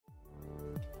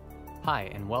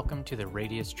Hi, and welcome to the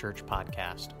Radius Church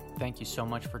podcast. Thank you so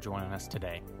much for joining us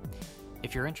today.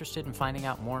 If you're interested in finding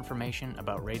out more information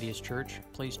about Radius Church,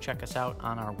 please check us out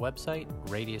on our website,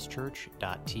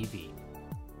 radiuschurch.tv.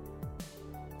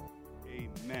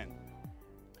 Amen.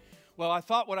 Well, I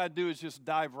thought what I'd do is just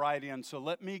dive right in. So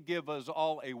let me give us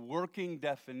all a working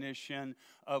definition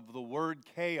of the word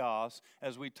chaos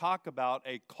as we talk about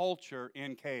a culture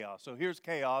in chaos. So here's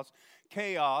chaos.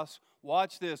 Chaos,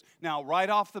 watch this. Now, right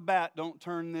off the bat, don't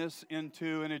turn this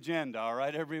into an agenda, all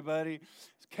right, everybody?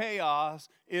 Chaos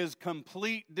is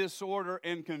complete disorder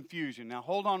and confusion. Now,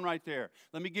 hold on right there.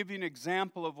 Let me give you an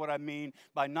example of what I mean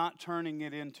by not turning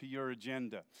it into your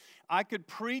agenda. I could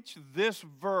preach this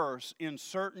verse in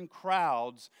certain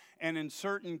crowds and in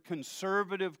certain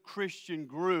conservative Christian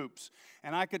groups,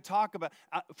 and I could talk about,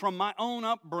 from my own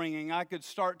upbringing, I could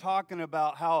start talking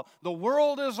about how the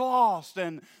world is lost,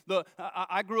 and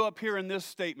I grew up hearing this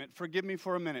statement, forgive me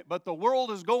for a minute, but the world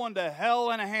is going to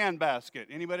hell in a handbasket.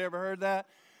 Anybody ever heard that?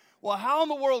 Well, how in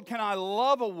the world can I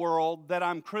love a world that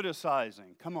I'm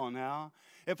criticizing? Come on now.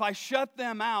 If I shut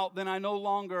them out, then I no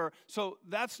longer... So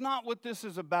that's not what this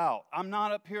is about. I'm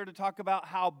not up here to talk about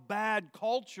how bad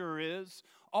culture is,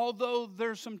 although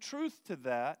there's some truth to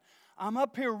that. I'm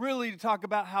up here really to talk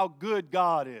about how good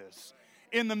God is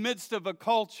in the midst of a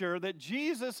culture that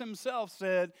Jesus himself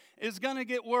said is going to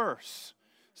get worse.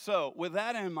 So with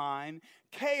that in mind,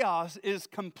 chaos is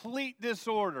complete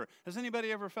disorder. Has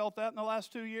anybody ever felt that in the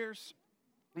last 2 years?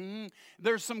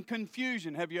 There's some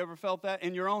confusion. Have you ever felt that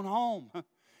in your own home,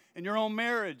 in your own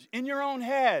marriage, in your own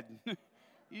head?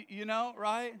 You know,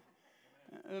 right?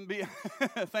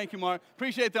 Thank you, Mark.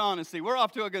 Appreciate the honesty. We're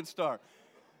off to a good start.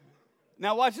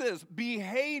 Now watch this.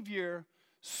 Behavior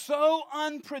so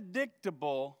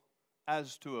unpredictable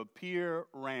as to appear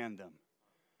random.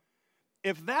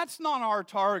 If that's not our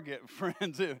target,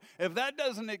 friends, if that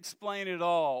doesn't explain it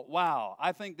all, wow,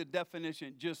 I think the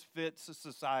definition just fits the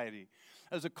society.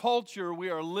 As a culture,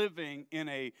 we are living in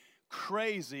a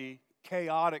crazy,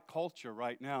 chaotic culture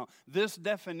right now. This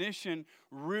definition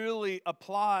really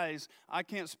applies. I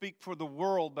can't speak for the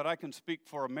world, but I can speak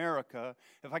for America.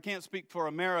 If I can't speak for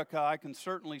America, I can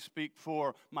certainly speak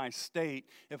for my state.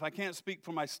 If I can't speak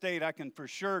for my state, I can for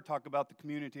sure talk about the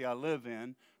community I live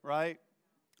in, right?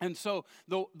 And so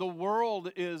the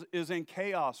world is in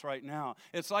chaos right now.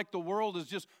 It's like the world is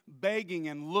just begging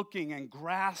and looking and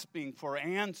grasping for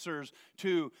answers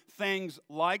to things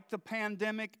like the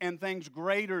pandemic and things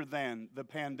greater than the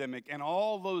pandemic and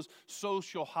all those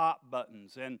social hot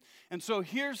buttons. And so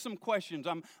here's some questions.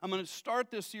 I'm going to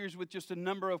start this series with just a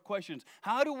number of questions.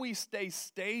 How do we stay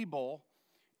stable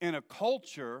in a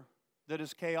culture that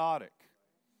is chaotic?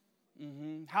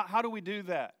 How do we do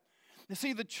that? You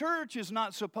see, the church is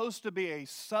not supposed to be a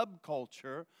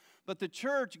subculture, but the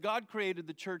church, God created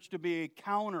the church to be a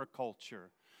counterculture.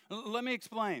 Let me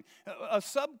explain. A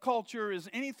subculture is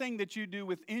anything that you do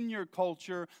within your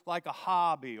culture, like a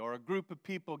hobby or a group of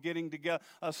people getting together,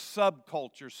 a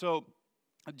subculture. So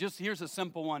just here's a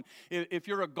simple one. If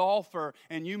you're a golfer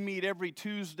and you meet every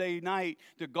Tuesday night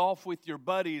to golf with your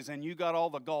buddies and you got all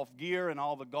the golf gear and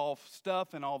all the golf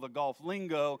stuff and all the golf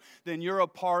lingo, then you're a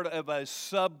part of a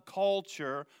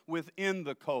subculture within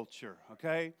the culture,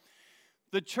 okay?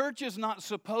 The church is not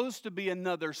supposed to be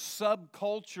another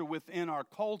subculture within our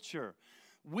culture.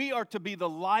 We are to be the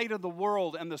light of the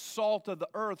world and the salt of the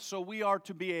earth, so we are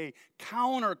to be a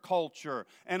counterculture,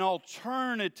 an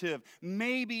alternative,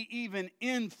 maybe even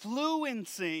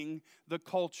influencing the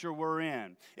culture we're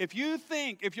in. If your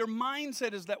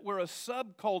mindset is that we're a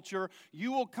subculture,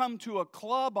 you will come to a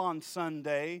club on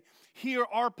Sunday, hear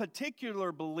our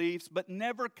particular beliefs, but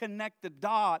never connect the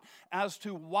dot as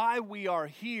to why we are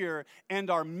here and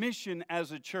our mission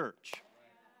as a church.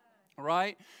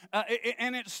 Right?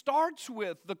 And it starts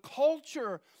with the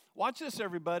culture. Watch this,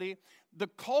 everybody. The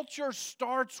culture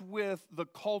starts with the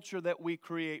culture that we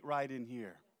create right in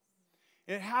here.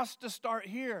 It has to start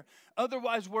here.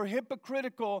 Otherwise, we're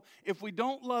hypocritical if we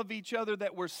don't love each other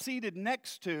that we're seated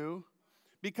next to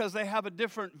because they have a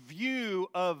different view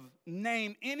of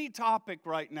name any topic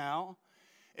right now.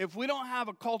 If we don't have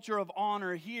a culture of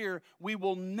honor here, we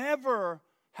will never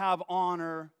have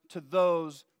honor to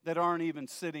those that aren't even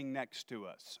sitting next to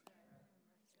us.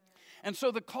 And so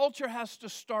the culture has to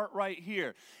start right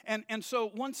here. And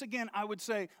so once again, I would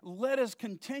say, let us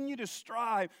continue to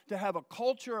strive to have a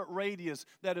culture at Radius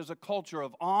that is a culture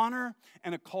of honor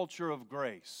and a culture of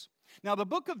grace. Now, the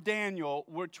book of Daniel,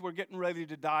 which we're getting ready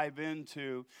to dive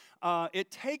into,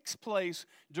 it takes place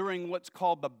during what's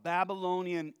called the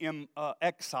Babylonian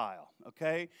exile,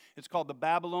 okay? It's called the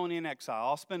Babylonian exile.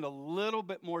 I'll spend a little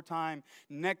bit more time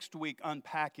next week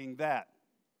unpacking that.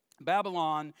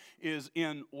 Babylon is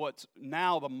in what's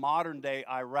now the modern-day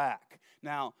Iraq.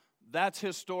 Now, that's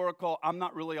historical. I'm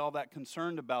not really all that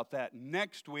concerned about that.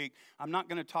 Next week, I'm not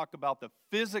going to talk about the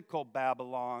physical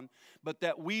Babylon, but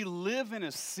that we live in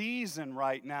a season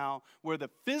right now where the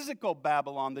physical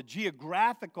Babylon, the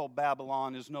geographical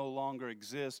Babylon, is no longer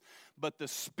exists, but the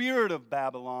spirit of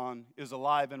Babylon is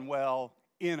alive and well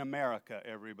in America,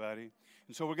 everybody.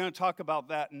 And so we're going to talk about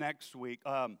that next week.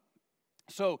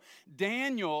 So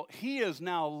Daniel, he is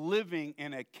now living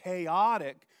in a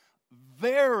chaotic,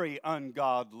 very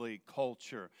ungodly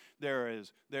culture. There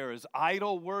is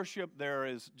idol worship. There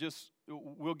is just,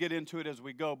 we'll get into it as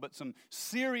we go, but some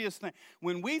serious things.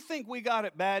 When we think we got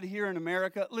it bad here in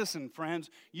America, listen, friends,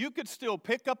 you could still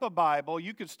pick up a Bible.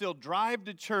 You could still drive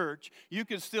to church. You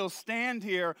could still stand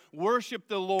here, worship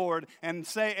the Lord, and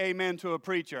say amen to a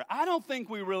preacher. I don't think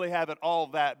we really have it all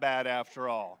that bad after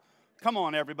all. Come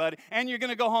on, everybody. And you're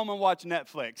going to go home and watch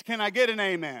Netflix. Can I get an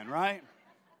amen, right?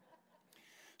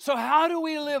 So how do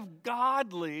we live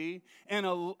godly and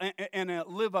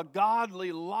live a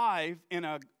godly life in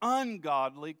an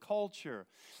ungodly culture?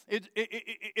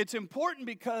 It's important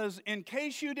because in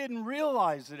case you didn't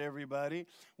realize it, everybody,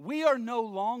 we are no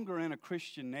longer in a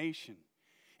Christian nation.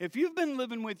 If you've been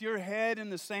living with your head in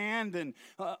the sand and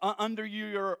under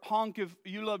your honk if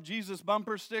you love Jesus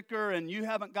bumper sticker and you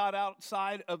haven't got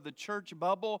outside of the church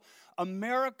bubble,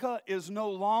 America is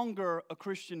no longer a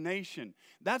Christian nation.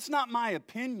 That's not my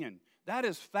opinion. That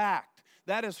is fact.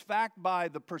 That is fact by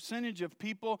the percentage of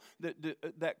people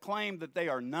that claim that they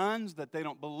are nuns, that they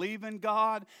don't believe in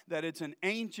God, that it's an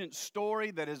ancient story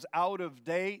that is out of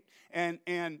date, and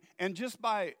just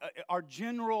by our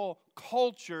general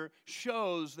culture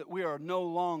shows that we are no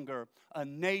longer a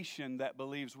nation that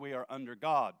believes we are under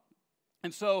God.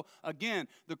 And so, again,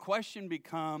 the question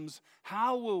becomes,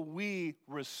 how will we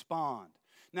respond?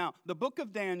 Now, the book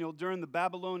of Daniel during the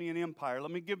Babylonian Empire,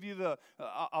 let me give you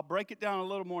I'll break it down a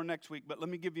little more next week, but let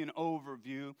me give you an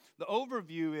overview. The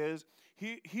overview is,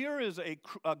 here is a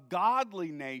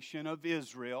godly nation of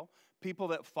Israel, people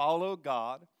that follow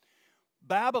God.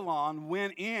 Babylon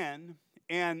went in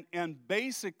and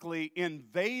basically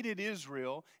invaded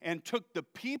Israel and took the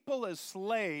people as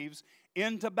slaves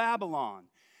into Babylon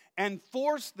and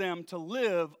forced them to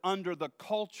live under the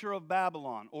culture of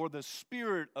Babylon or the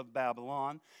spirit of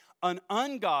Babylon, an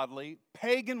ungodly,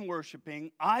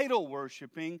 pagan-worshiping,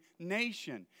 idol-worshiping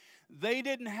nation. They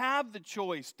didn't have the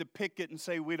choice to pick it and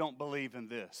say, we don't believe in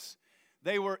this.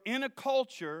 They were in a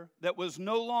culture that was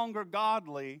no longer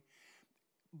godly,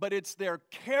 but it's their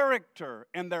character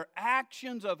and their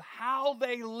actions of how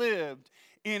they lived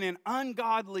in an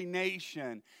ungodly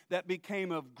nation that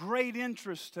became of great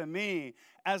interest to me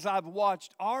as I've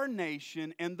watched our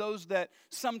nation and those that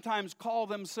sometimes call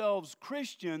themselves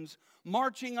Christians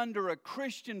marching under a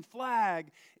Christian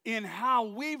flag in how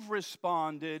we've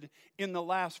responded in the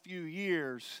last few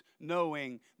years,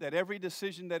 knowing that every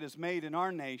decision that is made in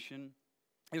our nation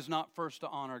is not first to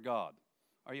honor God.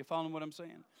 Are you following what I'm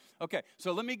saying? Okay,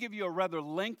 so let me give you a rather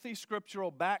lengthy scriptural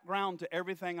background to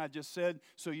everything I just said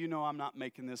so you know I'm not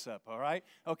making this up, all right?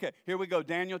 Okay, here we go.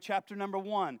 Daniel chapter number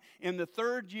 1. In the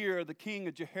 3rd year of the king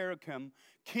of Jehoiakim,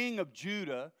 king of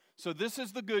Judah, so this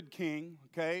is the good king,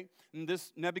 okay? And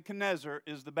this Nebuchadnezzar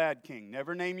is the bad king.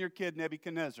 Never name your kid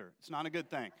Nebuchadnezzar. It's not a good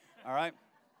thing, all right?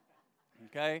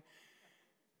 Okay?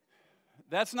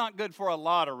 That's not good for a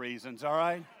lot of reasons, all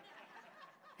right?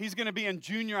 He's going to be in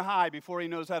junior high before he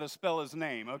knows how to spell his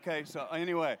name, okay? So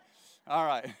anyway, all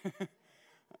right.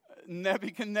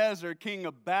 Nebuchadnezzar, king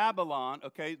of Babylon,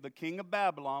 okay, the king of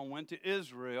Babylon went to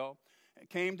Israel,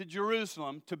 came to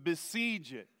Jerusalem to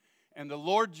besiege it. And the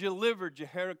Lord delivered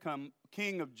Jehoiakim,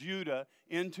 king of Judah,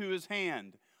 into his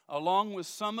hand, along with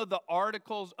some of the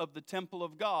articles of the temple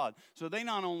of God. So they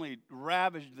not only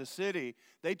ravaged the city,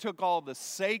 they took all the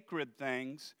sacred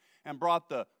things and brought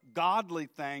the godly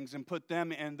things and put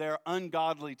them in their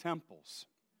ungodly temples.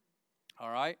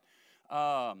 All right?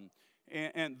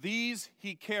 And these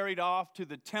he carried off to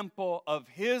the temple of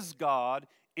his God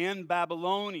in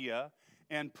Babylonia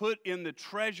and put in the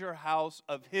treasure house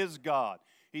of his God.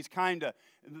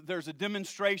 There's a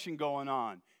demonstration going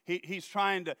on. He's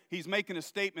making a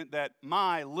statement that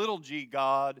my little g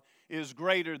God is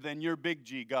greater than your big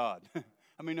G God.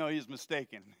 I mean, no, he's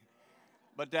mistaken.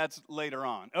 But that's later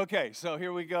on. Okay, so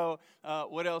here we go.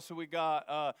 What else have we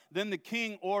got? Then the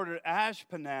king ordered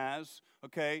Ashpenaz,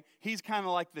 okay? He's kind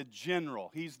of like the general.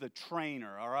 He's the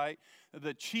trainer, all right?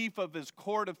 The chief of his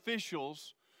court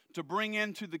officials to bring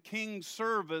into the king's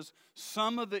service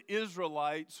some of the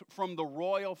Israelites from the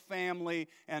royal family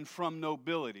and from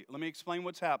nobility. Let me explain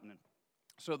what's happening.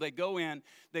 So they go in,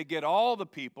 they get all the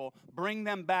people, bring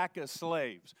them back as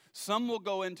slaves. Some will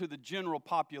go into the general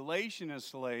population as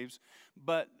slaves,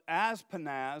 but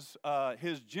Ashpenaz,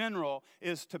 his general,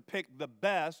 is to pick the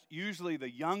best, usually the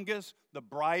youngest, the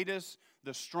brightest,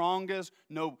 the strongest,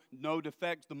 no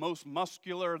defects, the most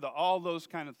muscular, all those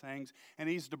kind of things. And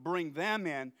he's to bring them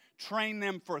in, train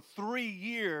them for 3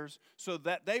 years so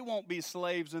that they won't be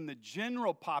slaves in the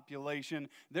general population.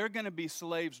 They're going to be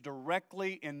slaves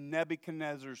directly in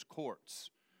Nebuchadnezzar's courts.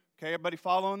 Okay, everybody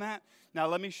following that? Now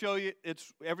let me show you,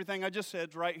 it's everything I just said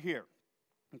is right here.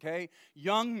 Okay,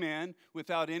 young men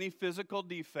without any physical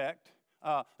defect.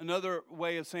 Another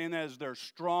way of saying that is they're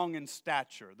strong in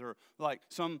stature. They're like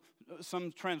some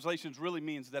translations really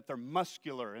means that they're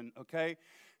muscular and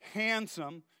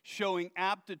handsome, showing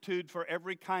aptitude for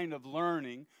every kind of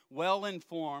learning, well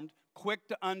informed, quick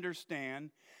to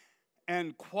understand,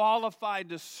 and qualified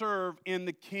to serve in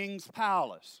the king's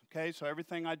palace. Okay, so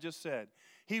everything I just said.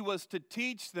 He was to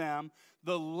teach them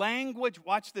the language.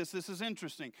 Watch this, this is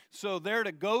interesting. So they're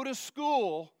to go to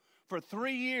school for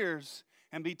 3 years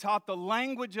and be taught the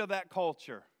language of that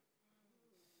culture.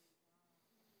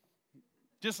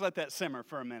 Just let that simmer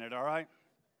for a minute, all right?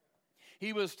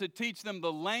 He was to teach them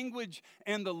the language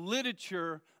and the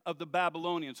literature of the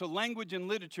Babylonians. So language and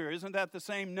literature, isn't that the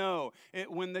same? No.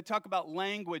 When they talk about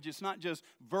language, it's not just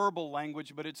verbal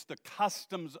language, but it's the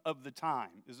customs of the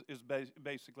time is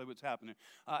basically what's happening.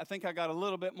 I think I got a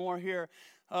little bit more here.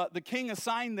 The king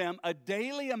assigned them a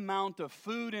daily amount of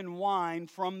food and wine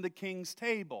from the king's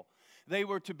table. They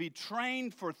were to be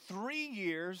trained for 3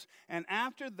 years, and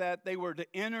after that, they were to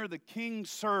enter the king's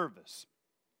service.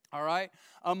 All right?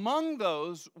 Among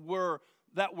those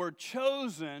that were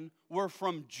chosen were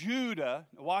from Judah.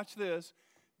 Watch this.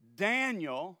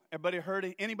 Daniel. Anybody heard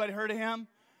of him?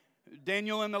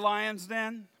 Daniel in the lion's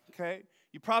den? Okay.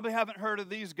 You probably haven't heard of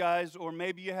these guys, or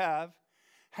maybe you have.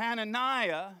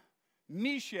 Hananiah,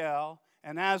 Mishael,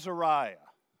 and Azariah.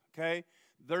 Okay?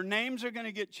 Their names are going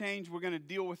to get changed. We're going to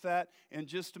deal with that in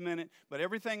just a minute. But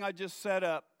everything I just set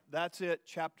up, that's it,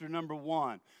 chapter number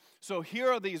 1. So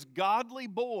here are these godly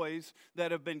boys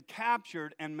that have been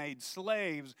captured and made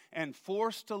slaves and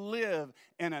forced to live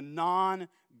in a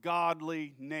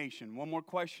non-godly nation. One more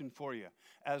question for you.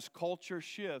 As culture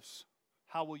shifts,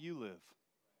 how will you live?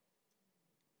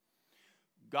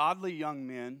 Godly young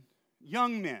men,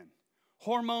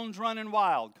 hormones running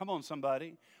wild. Come on,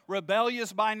 somebody.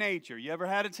 Rebellious by nature. You ever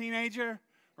had a teenager?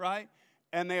 Right?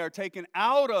 And they are taken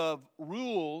out of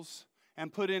rules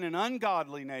and put in an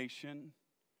ungodly nation.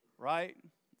 Right?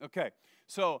 Okay.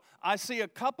 So I see a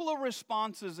couple of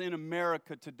responses in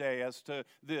America today as to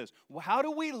this. How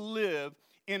do we live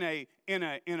in an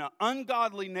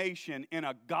ungodly nation in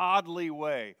a godly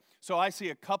way? So I see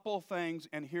a couple of things,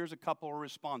 and here's a couple of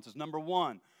responses. Number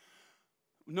one,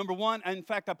 in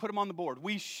fact, I put them on the board.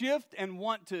 We shift and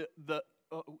want the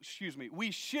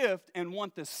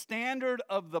standard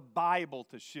of the Bible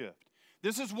to shift.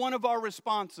 This is one of our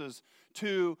responses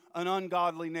to an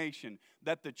ungodly nation,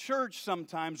 that the church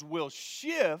sometimes will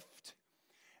shift,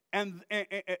 and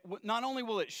not only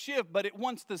will it shift, but it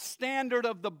wants the standard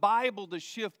of the Bible to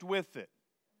shift with it.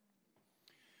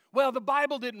 Well, the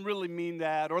Bible didn't really mean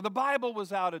that, or the Bible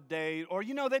was out of date, or,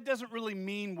 that doesn't really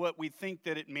mean what we think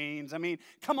that it means. I mean,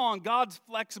 come on, God's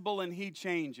flexible and He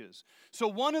changes. So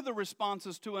one of the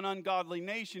responses to an ungodly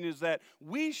nation is that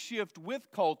we shift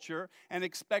with culture and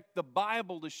expect the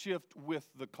Bible to shift with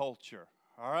the culture.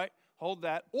 All right? Hold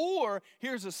that. Or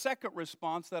here's a second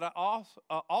response that I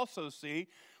also see.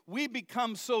 We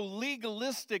become so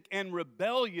legalistic and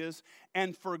rebellious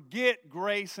and forget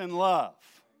grace and love.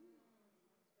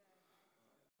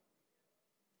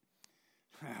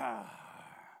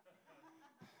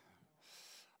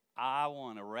 I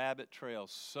want a rabbit trail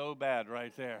so bad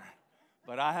right there,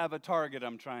 but I have a target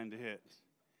I'm trying to hit.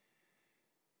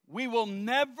 We will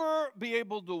never be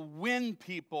able to win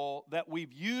people that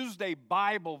we've used a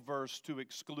Bible verse to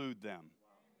exclude them.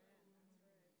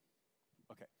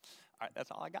 Okay, all right,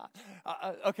 that's all I got.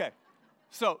 Okay.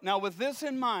 So now with this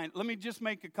in mind, let me just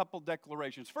make a couple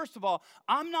declarations. First of all,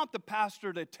 I'm not the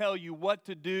pastor to tell you what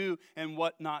to do and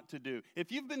what not to do.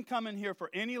 If you've been coming here for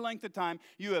any length of time,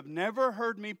 you have never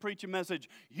heard me preach a message,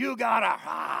 you gotta,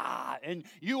 and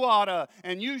you oughta,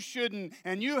 and you shouldn't,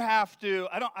 and you have to.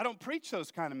 I don't preach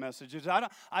those kind of messages.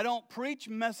 I don't preach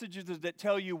messages that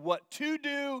tell you what to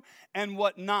do and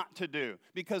what not to do.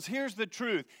 Because here's the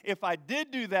truth. If I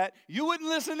did do that, you wouldn't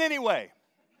listen anyway.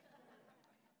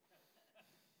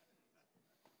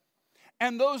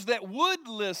 And those that would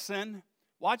listen,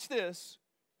 watch this,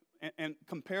 and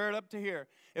compare it up to here.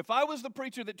 If I was the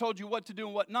preacher that told you what to do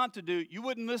and what not to do, you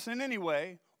wouldn't listen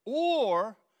anyway,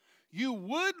 Or you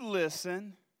would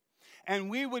listen and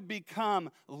we would become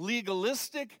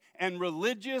legalistic and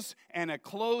religious and a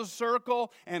closed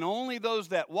circle, and only those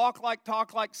that walk like,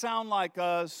 talk like, sound like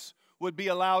us would be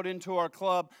allowed into our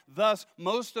club. Thus,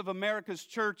 most of America's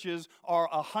churches are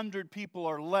 100 people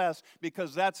or less,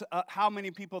 because that's how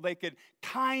many people they could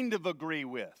kind of agree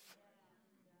with.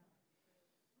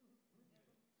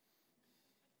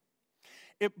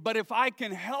 But if I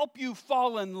can help you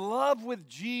fall in love with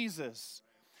Jesus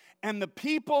and the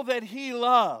people that He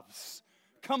loves,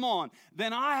 come on,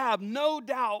 then I have no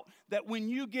doubt that when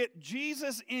you get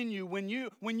Jesus in you, when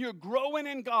you're growing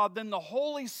in God, then the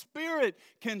Holy Spirit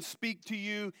can speak to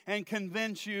you and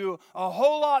convince you a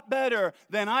whole lot better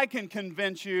than I can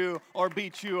convince you or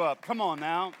beat you up. Come on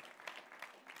now.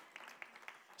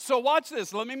 So watch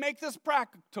this. Let me make this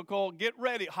practical. Get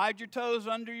ready. Hide your toes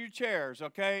under your chairs,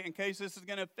 okay, in case this is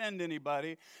going to offend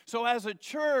anybody. So as a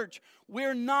church,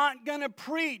 we're not going to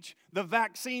preach the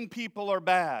vaccine people are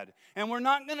bad. And we're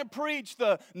not going to preach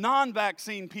the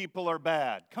non-vaccine people are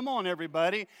bad. Come on,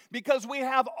 everybody. Because we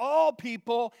have all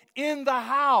people in the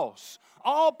house.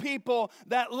 All people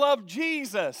that love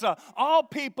Jesus. All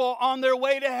people on their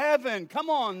way to heaven. Come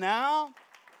on now.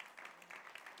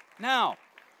 Now,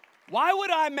 why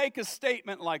would I make a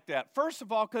statement like that? First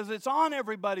of all, because it's on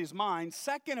everybody's mind.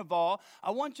 Second of all,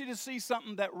 I want you to see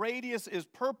something that Radius is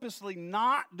purposely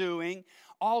not doing,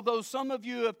 although some of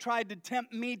you have tried to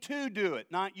tempt me to do it.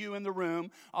 Not you in the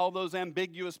room, all those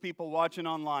ambiguous people watching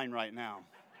online right now.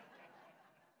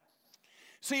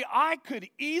 See, I could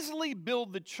easily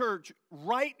build the church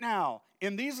right now.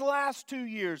 In these last 2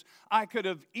 years, I could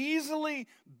have easily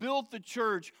built the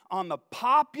church on the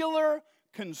popular,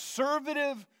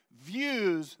 conservative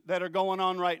views that are going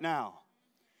on right now.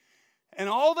 And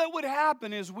all that would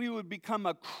happen is we would become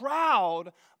a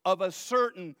crowd of a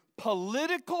certain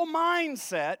political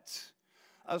mindset,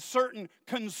 a certain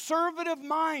conservative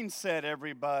mindset,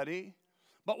 everybody.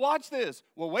 But watch this.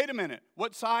 Well, wait a minute.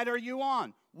 What side are you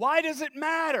on? Why does it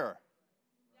matter?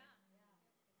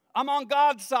 I'm on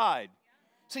God's side.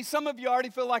 See, some of you already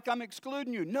feel like I'm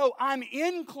excluding you. No, I'm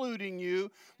including you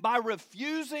by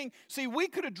refusing. See, we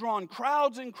could have drawn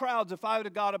crowds and crowds if I would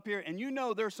have got up here. And you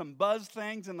know there's some buzz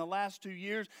things in the last 2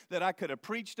 years that I could have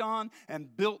preached on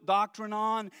and built doctrine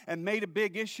on and made a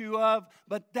big issue of.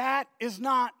 But that is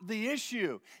not the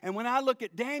issue. And when I look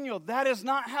at Daniel, that is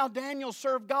not how Daniel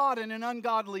served God in an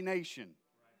ungodly nation.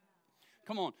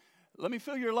 Come on, let me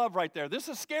feel your love right there. This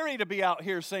is scary to be out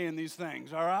here saying these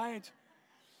things, all right?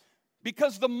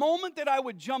 Because the moment that I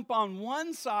would jump on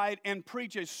one side and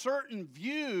preach a certain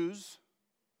views,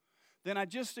 then I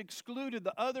just excluded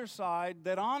the other side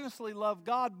that honestly love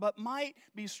God but might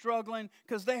be struggling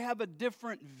because they have a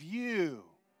different view.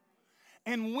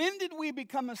 And when did we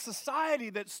become a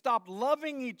society that stopped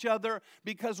loving each other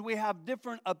because we have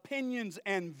different opinions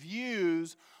and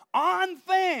views on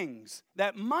things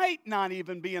that might not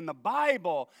even be in the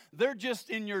Bible? They're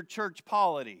just in your church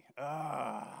polity.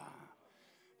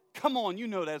 Come on, you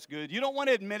know that's good. You don't want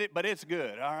to admit it, but it's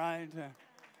good, all right?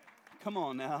 Come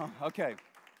on now. Okay.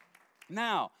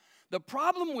 Now, the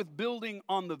problem with building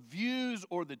on the views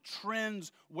or the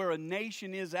trends where a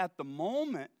nation is at the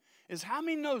moment is how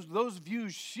many knows those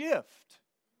views shift?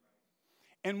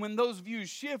 And when those views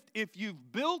shift, if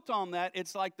you've built on that,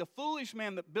 it's like the foolish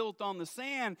man that built on the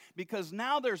sand, because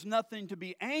now there's nothing to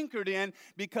be anchored in,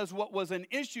 because what was an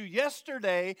issue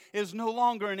yesterday is no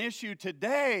longer an issue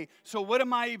today. So what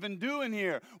am I even doing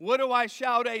here? What do I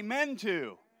shout amen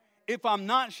to if I'm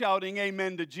not shouting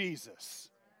amen to Jesus?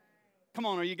 Come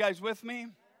on, are you guys with me?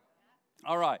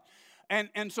 All right.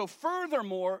 And so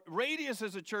furthermore, Radius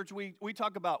as a church, we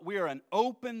talk about we are an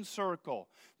open circle.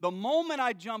 The moment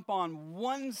I jump on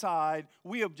one side,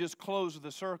 we have just closed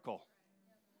the circle.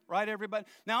 Right, everybody?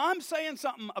 Now, I'm saying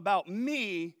something about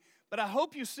me, but I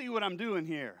hope you see what I'm doing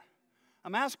here.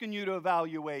 I'm asking you to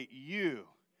evaluate you.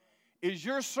 Is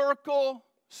your circle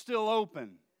still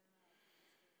open?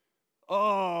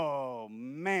 Oh,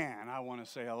 man, I want to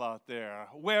say a lot there.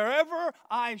 Whoever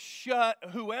I shut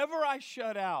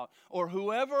out, or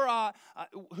whoever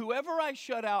I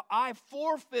shut out, I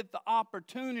forfeit the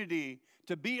opportunity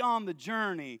to be on the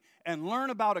journey and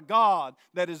learn about a God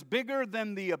that is bigger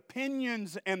than the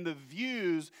opinions and the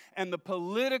views and the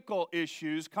political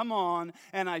issues. Come on,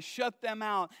 and I shut them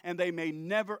out, and they may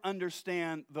never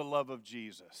understand the love of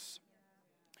Jesus.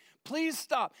 Please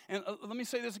stop, and let me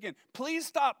say this again. Please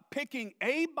stop picking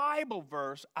a Bible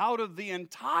verse out of the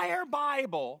entire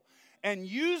Bible and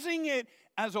using it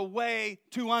as a way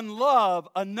to unlove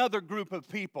another group of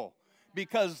people.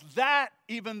 Because that,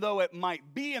 even though it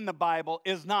might be in the Bible,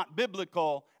 is not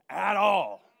biblical at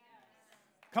all.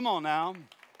 Come on now.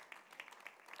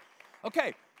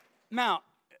 Okay, now,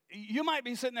 you might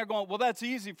be sitting there going, well, that's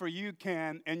easy for you,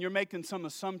 Ken, and you're making some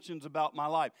assumptions about my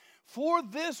life. For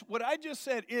this, what I just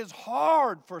said is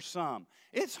hard for some.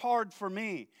 It's hard for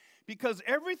me. Because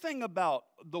everything about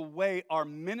the way our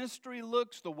ministry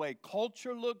looks, the way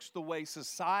culture looks, the way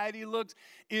society looks,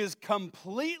 is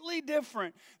completely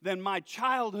different than my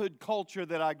childhood culture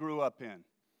that I grew up in.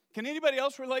 Can anybody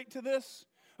else relate to this?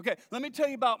 Okay, let me tell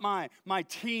you about my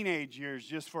teenage years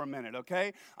just for a minute,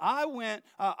 okay?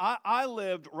 I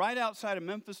lived right outside of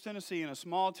Memphis, Tennessee, in a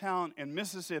small town in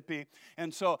Mississippi.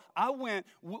 And so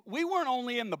we weren't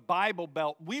only in the Bible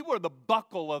Belt, we were the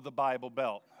buckle of the Bible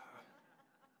Belt.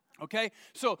 Okay,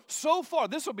 so far,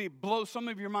 this will blow some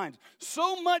of your minds.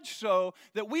 So much so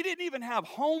that we didn't even have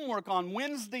homework on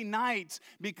Wednesday nights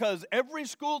because every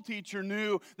school teacher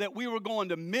knew that we were going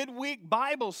to midweek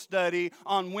Bible study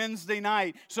on Wednesday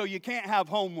night, so you can't have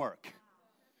homework.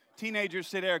 Teenagers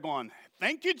sit there going,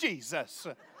 thank you, Jesus.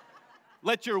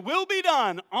 Let your will be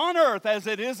done on earth as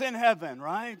it is in heaven,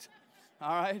 right?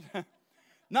 All right.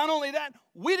 Not only that,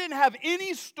 we didn't have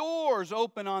any stores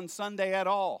open on Sunday at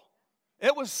all.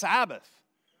 It was Sabbath.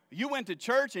 You went to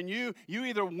church and you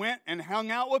either went and hung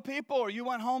out with people or you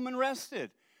went home and rested.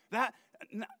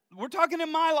 We're talking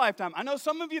in my lifetime. I know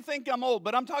some of you think I'm old,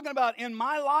 but I'm talking about in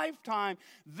my lifetime,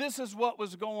 this is what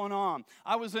was going on.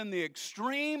 I was in the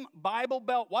extreme Bible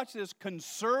Belt. Watch this,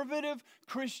 conservative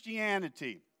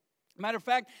Christianity. Matter of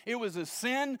fact, it was a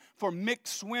sin for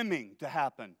mixed swimming to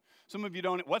happen. Some of you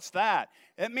don't. What's that?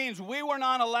 It means we were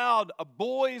not allowed,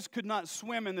 boys could not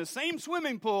swim in the same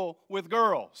swimming pool with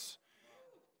girls.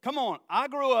 Come on, I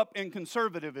grew up in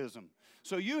conservatism.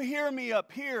 So you hear me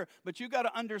up here, but you got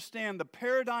to understand the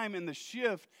paradigm and the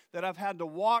shift that I've had to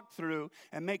walk through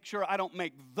and make sure I don't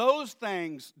make those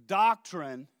things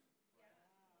doctrine.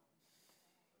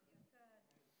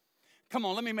 Come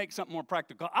on, let me make something more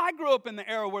practical. I grew up in the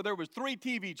era where there was 3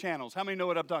 TV channels. How many know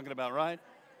what I'm talking about, right?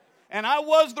 And I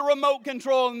was the remote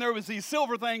control, and there was these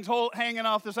silver things hanging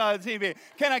off the side of the TV.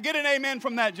 Can I get an amen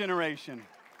from that generation?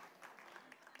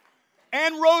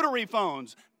 And rotary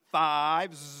phones.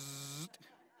 5, zzz,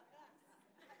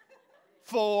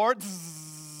 4,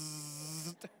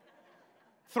 zzz,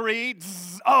 3,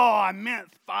 zzz. Oh, I meant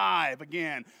 5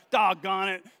 again. Doggone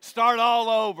it. Start all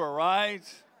over, right?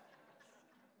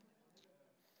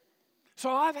 So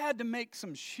I've had to make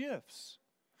some shifts.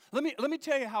 Let me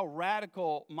tell you how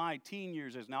radical my teen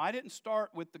years is. Now, I didn't start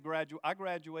with I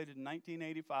graduated in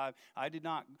 1985. I did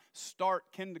not start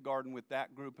kindergarten with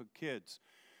that group of kids.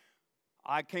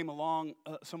 I came along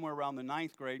somewhere around the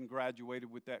 9th grade and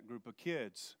graduated with that group of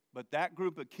kids. But that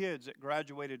group of kids that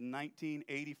graduated in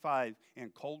 1985 in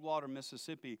Coldwater,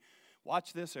 Mississippi,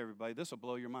 watch this, everybody, this will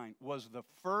blow your mind, was the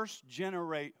first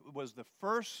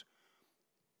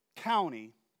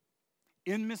county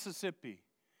in Mississippi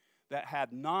that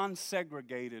had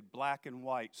non-segregated black and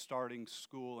white starting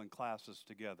school and classes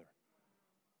together.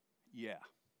 Yeah,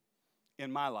 in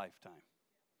my lifetime.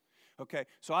 Okay,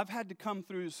 so I've had to come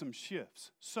through some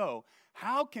shifts. So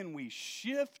how can we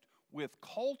shift with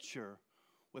culture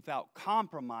without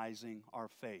compromising our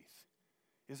faith?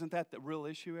 Isn't that the real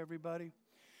issue, everybody?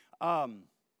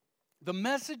 The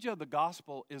message of the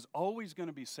gospel is always going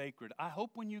to be sacred. I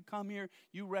hope when you come here,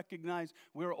 you recognize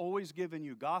we're always giving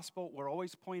you gospel. We're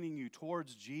always pointing you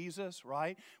towards Jesus,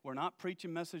 right? We're not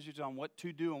preaching messages on what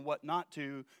to do and what not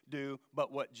to do,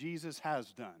 but what Jesus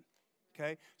has done.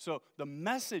 Okay? So the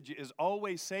message is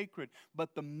always sacred,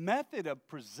 but the method of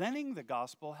presenting the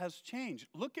gospel has changed.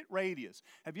 Look at Radius.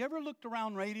 Have you ever looked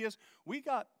around Radius? We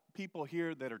got people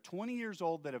here that are 20 years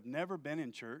old that have never been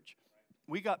in church.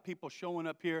 We got people showing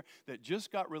up here that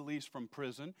just got released from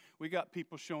prison. We got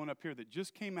people showing up here that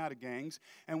just came out of gangs.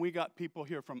 And we got people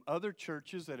here from other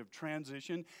churches that have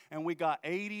transitioned. And we got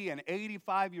 80 and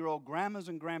 85-year-old grandmas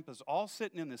and grandpas all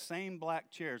sitting in the same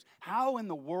black chairs. How in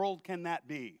the world can that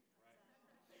be?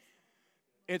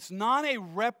 It's not a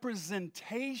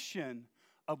representation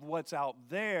of what's out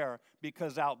there,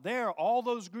 because out there, all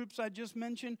those groups I just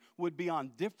mentioned would be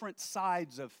on different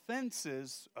sides of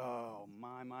fences. Oh,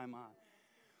 my.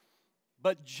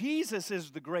 But Jesus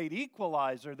is the great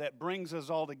equalizer that brings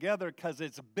us all together because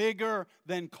it's bigger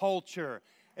than culture.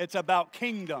 It's about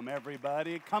kingdom,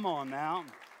 everybody. Come on now.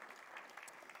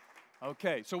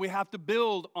 Okay, so we have to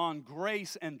build on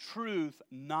grace and truth,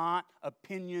 not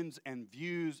opinions and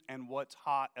views and what's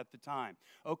hot at the time.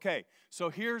 Okay, so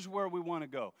here's where we want to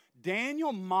go.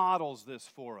 Daniel models this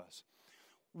for us.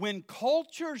 When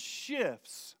culture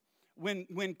shifts,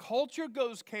 when culture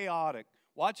goes chaotic,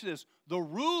 watch this. The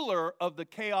ruler of the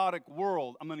chaotic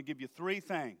world, I'm going to give you 3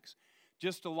 things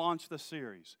just to launch the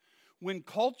series. when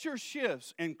culture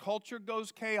shifts and culture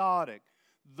goes chaotic,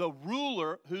 the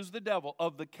ruler, who's the devil,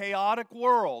 of the chaotic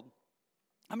world,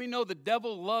 I mean, no, the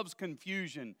devil loves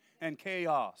confusion and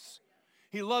chaos.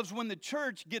 He loves when the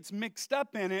church gets mixed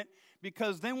up in it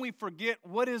because then we forget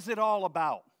what is it all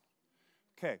about.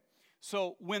 Okay,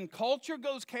 so when culture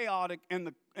goes chaotic and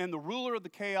the ruler of the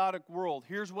chaotic world,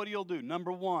 here's what he'll do.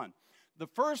 Number one, the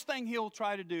first thing he'll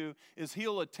try to do is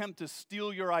he'll attempt to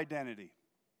steal your identity.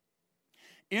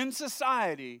 In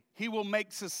society, he will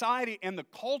make society and the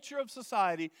culture of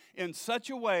society in such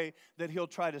a way that he'll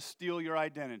try to steal your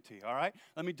identity, all right?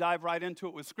 Let me dive right into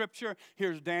it with Scripture.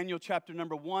 Here's Daniel chapter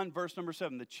number 1, verse number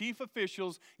 7. The chief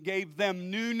officials gave them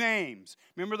new names.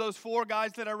 Remember those 4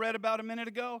 guys that I read about a minute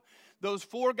ago? Those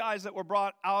 4 guys that were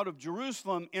brought out of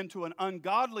Jerusalem into an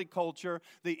ungodly culture,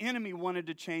 the enemy wanted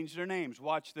to change their names.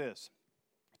 Watch this.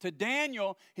 To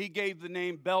Daniel, he gave the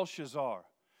name Belshazzar.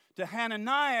 To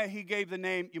Hananiah, he gave the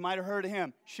name, you might have heard of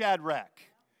him, Shadrach.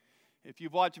 If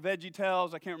you've watched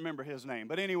VeggieTales, I can't remember his name.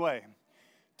 But anyway,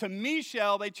 to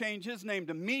Mishael, they changed his name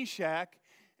to Meshach.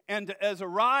 And to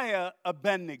Azariah,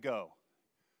 Abednego.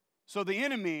 So the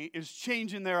enemy is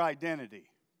changing their identity.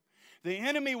 The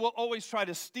enemy will always try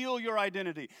to steal your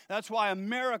identity. That's why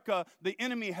America, the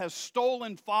enemy has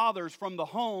stolen fathers from the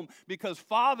home, because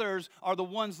fathers are the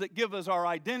ones that give us our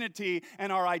identity,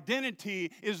 and our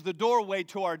identity is the doorway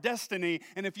to our destiny.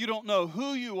 And if you don't know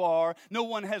who you are, no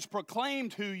one has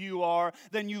proclaimed who you are,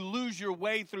 then you lose your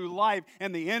way through life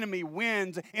and the enemy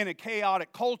wins in a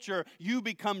chaotic culture. You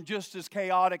become just as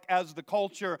chaotic as the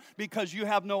culture because you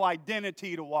have no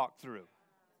identity to walk through.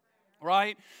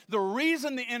 Right? The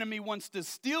reason the enemy wants to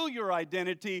steal your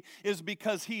identity is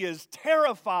because he is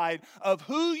terrified of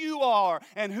who you are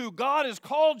and who God has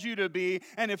called you to be.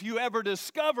 And if you ever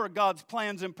discover God's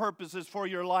plans and purposes for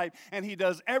your life, and he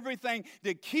does everything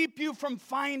to keep you from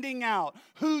finding out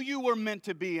who you were meant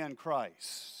to be in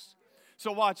Christ.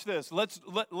 So watch this.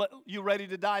 You ready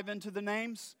to dive into the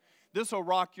names? This will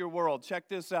rock your world. Check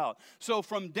this out. So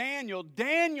from Daniel,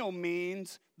 Daniel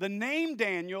means, the name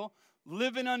Daniel,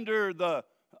 living under the,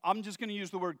 I'm just going to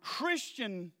use the word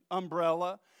Christian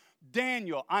umbrella.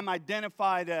 Daniel, I'm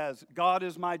identified as God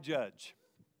is my judge.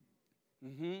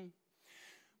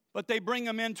 But they bring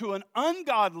him into an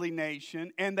ungodly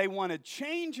nation, and they want to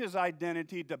change his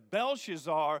identity to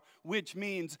Belshazzar, which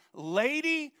means,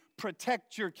 lady,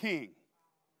 protect your king.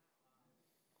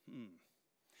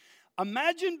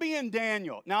 Imagine being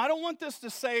Daniel. Now, I don't want this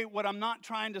to say what I'm not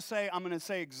trying to say. I'm going to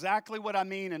say exactly what I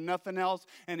mean and nothing else.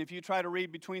 And if you try to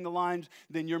read between the lines,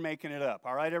 then you're making it up.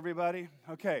 All right, everybody?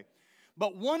 Okay.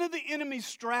 But one of the enemy's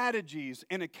strategies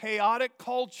in a chaotic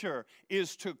culture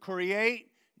is to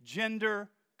create gender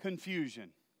confusion.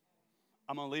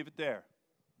 I'm going to leave it there.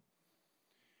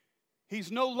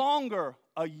 He's no longer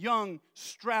a young,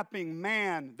 strapping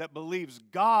man that believes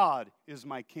God is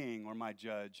my king or my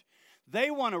judge. They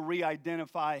want to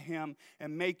re-identify him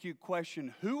and make you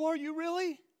question, who are you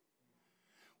really?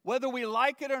 Whether we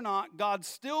like it or not, God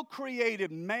still created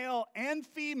male and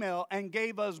female and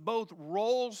gave us both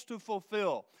roles to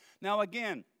fulfill. Now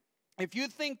again, if you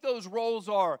think those roles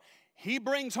are, he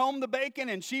brings home the bacon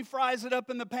and she fries it up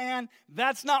in the pan,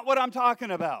 that's not what I'm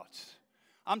talking about.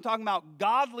 I'm talking about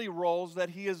godly roles that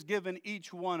he has given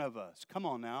each one of us. Come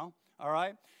on now, all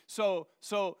right? So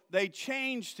they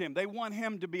changed him. They want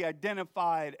him to be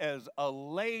identified as a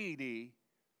lady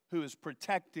who is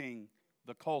protecting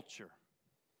the culture.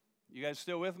 You guys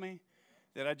still with me?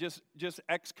 Did I just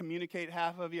excommunicate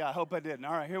half of you? I hope I didn't.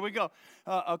 All right, here we go.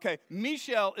 Okay,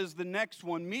 Mishael is the next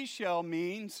one. Mishael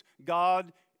means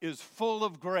God is full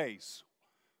of grace.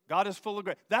 God is full of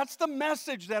grace. That's the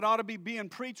message that ought to be being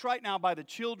preached right now by the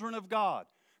children of God.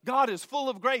 God is full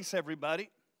of grace, everybody.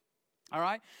 All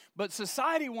right? But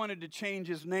society wanted to change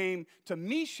his name to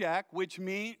Meshach, which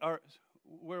means, or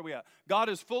where are we at? God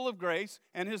is full of grace,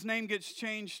 and his name gets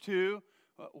changed to,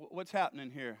 what's happening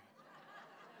here?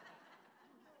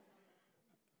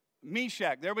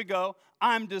 Meshach, there we go.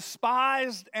 I'm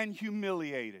despised and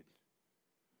humiliated.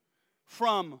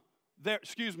 From there,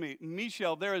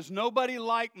 Mishael, there is nobody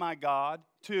like my God,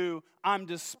 to I'm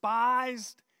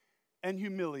despised and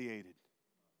humiliated.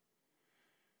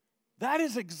 That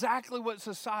is exactly what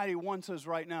society wants us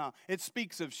right now. It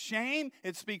speaks of shame.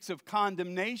 It speaks of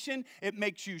condemnation. It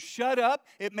makes you shut up.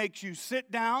 It makes you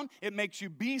sit down. It makes you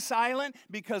be silent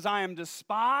because I am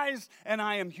despised and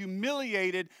I am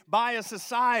humiliated by a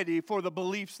society for the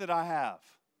beliefs that I have.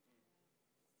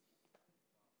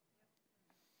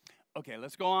 Okay,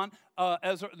 let's go on.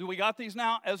 Do we got these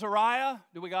now? Azariah,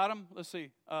 do we got them? Let's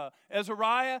see.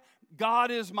 Azariah,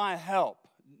 God is my help.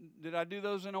 Did I do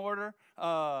those in order?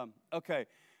 Okay.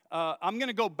 I'm going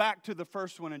to go back to the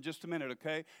first one in just a minute,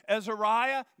 okay?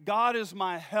 Azariah, God is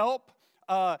my help.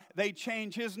 They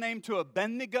change his name to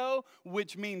Abednego,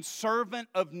 which means servant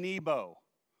of Nebo.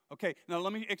 Okay, now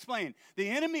let me explain. The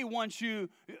enemy wants you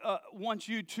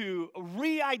to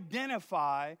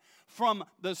re-identify from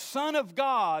the Son of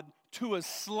God to a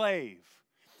slave.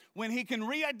 When he can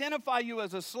re-identify you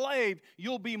as a slave,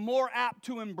 you'll be more apt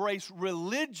to embrace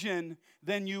religion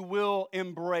than you will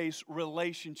embrace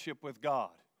relationship with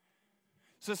God.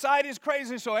 Society's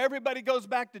crazy, so everybody goes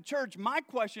back to church. My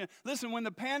question, listen, when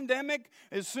the pandemic,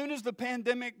 as soon as the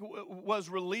pandemic was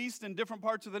released in different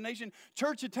parts of the nation,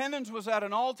 church attendance was at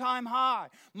an all-time high.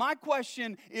 My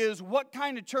question is, what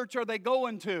kind of church are they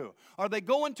going to? Are they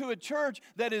going to a church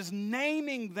that is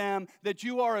naming them that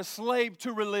you are a slave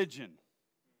to religion?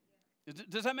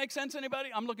 Does that make sense, anybody?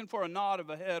 I'm looking for a nod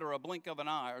of a head or a blink of an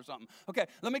eye or something. Okay,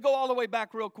 let me go all the way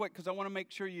back real quick because I want to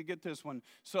make sure you get this one.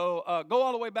 So go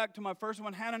all the way back to my first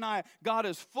one. Hananiah, God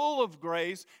is full of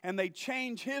grace, and they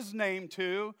change his name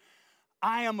to,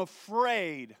 I am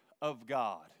afraid of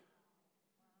God.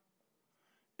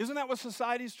 Isn't that what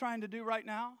society's trying to do right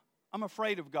now? I'm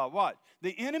afraid of God. What?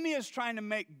 The enemy is trying to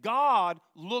make God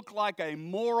look like a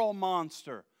moral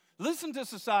monster. Listen to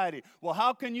society. Well,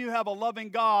 how can you have a loving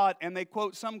God? And they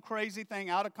quote some crazy thing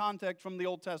out of context from the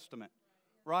Old Testament,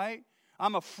 right?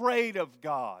 I'm afraid of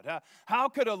God. How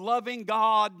could a loving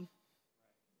God,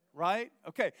 right?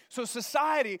 Okay, so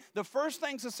society, the first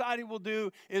thing society will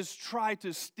do is try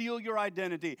to steal your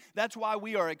identity. That's why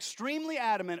we are extremely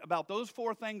adamant about those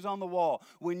 4 things on the wall.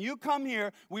 When you come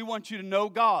here, we want you to know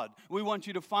God. We want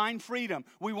you to find freedom.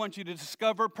 We want you to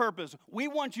discover purpose. We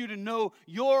want you to know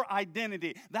your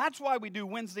identity. That's why we do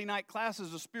Wednesday night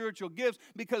classes of spiritual gifts,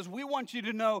 because we want you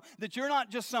to know that you're not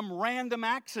just some random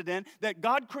accident, that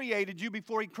God created you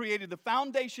before he created the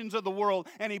foundations of the world,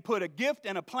 and he put a gift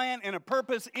and a plan and a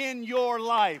purpose in your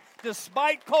life,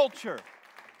 despite culture.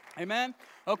 Amen?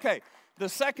 Okay, the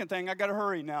second thing, I got to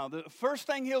hurry now. The first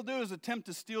thing he'll do is attempt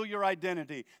to steal your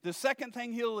identity. The second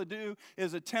thing he'll do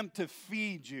is attempt to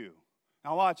feed you.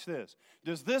 Now watch this.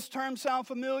 Does this term sound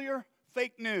familiar?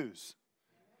 Fake news.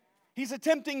 He's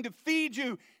attempting to feed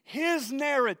you his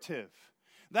narrative.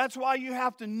 That's why you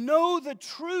have to know the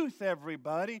truth,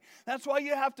 everybody. That's why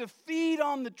you have to feed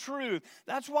on the truth.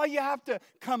 That's why you have to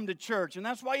come to church. And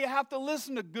that's why you have to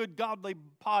listen to good, godly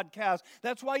podcasts.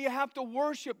 That's why you have to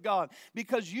worship God.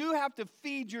 Because you have to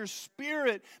feed your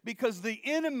spirit, because the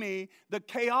enemy, the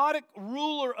chaotic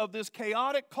ruler of this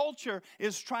chaotic culture,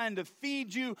 is trying to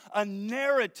feed you a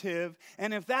narrative.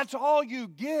 And if that's all you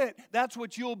get, that's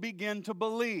what you'll begin to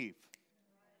believe.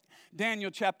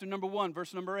 Daniel chapter number 1,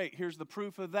 verse number 8. Here's the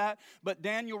proof of that. But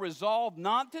Daniel resolved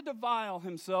not to defile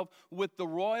himself with the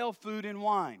royal food and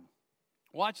wine.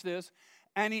 Watch this.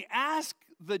 And he asked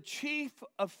the chief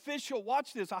official,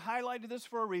 watch this, I highlighted this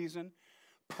for a reason,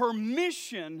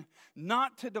 permission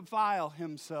not to defile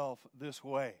himself this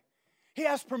way. He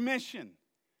asked permission.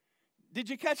 Did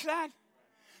you catch that?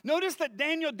 Notice that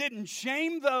Daniel didn't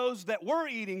shame those that were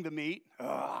eating the meat.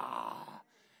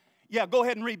 Yeah, go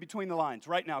ahead and read between the lines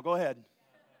right now. Go ahead.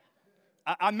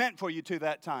 I meant for you to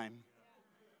that time.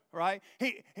 Right?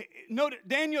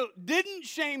 Daniel didn't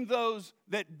shame those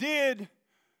that did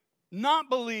not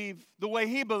believe the way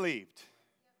he believed.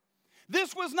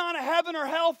 This was not a heaven or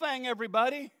hell thing,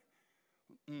 everybody.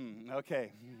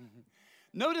 Okay.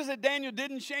 Notice that Daniel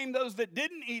didn't shame those that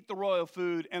didn't eat the royal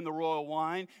food and the royal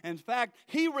wine. In fact,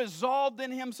 he resolved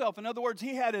in himself. In other words,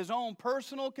 he had his own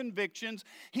personal convictions.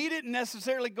 He didn't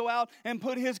necessarily go out and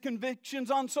put his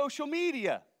convictions on social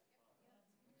media.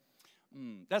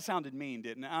 That sounded mean,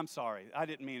 didn't it? I'm sorry. I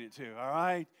didn't mean it to, all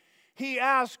right? He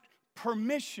asked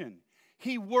permission.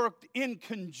 He worked in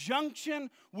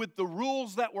conjunction with the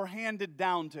rules that were handed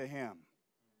down to him.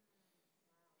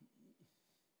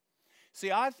 See,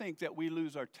 I think that we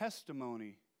lose our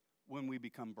testimony when we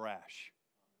become brash.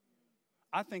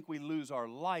 I think we lose our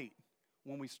light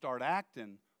when we start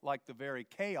acting like the very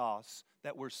chaos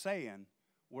that we're saying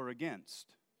we're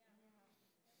against.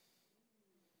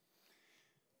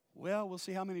 Well, we'll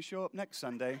see how many show up next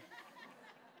Sunday.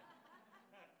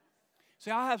 See,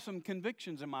 I have some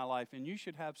convictions in my life, and you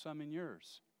should have some in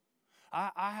yours.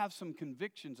 I have some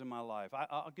convictions in my life.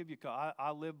 I'll give you,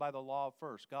 I live by the law of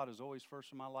first. God is always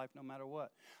first in my life no matter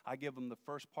what. I give him the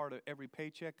first part of every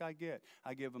paycheck I get.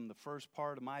 I give him the first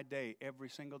part of my day every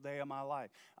single day of my life.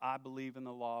 I believe in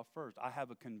the law of first. I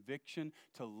have a conviction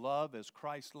to love as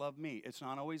Christ loved me. It's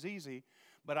not always easy,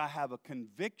 but I have a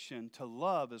conviction to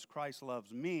love as Christ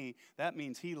loves me. That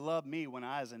means he loved me when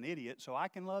I was an idiot, so I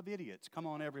can love idiots. Come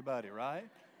on, everybody, right?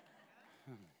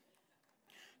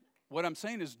 What I'm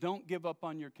saying is don't give up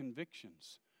on your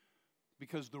convictions.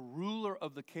 Because the ruler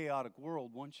of the chaotic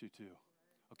world wants you to.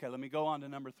 Okay, let me go on to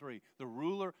number 3. The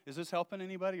ruler, is this helping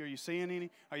anybody? Are you seeing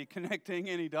any? Are you connecting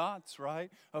any dots,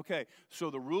 right? Okay, so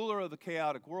the ruler of the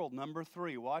chaotic world, number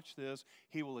 3, watch this.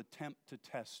 He will attempt to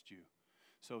test you.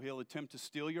 So he'll attempt to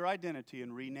steal your identity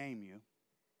and rename you.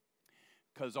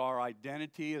 Because our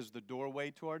identity is the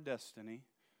doorway to our destiny.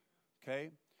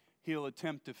 Okay? He'll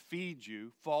attempt to feed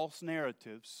you false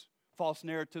narratives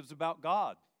about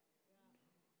God.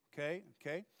 Okay?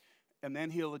 And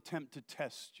then he'll attempt to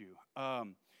test you.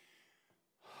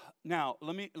 Now,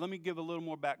 let me give a little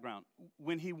more background.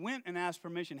 When he went and asked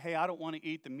permission, hey, I don't want to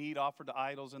eat the meat offered to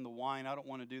idols and the wine. I don't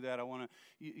want to do that. I want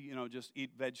to, just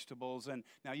eat vegetables. And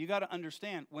now you got to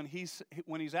understand, when he's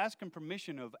asking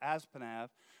permission of Aspenaz,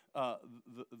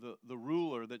 the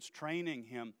ruler that's training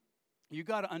him, you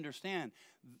got to understand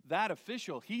that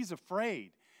official, he's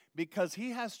afraid. Because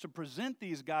he has to present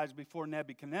these guys before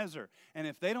Nebuchadnezzar. And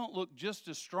if they don't look just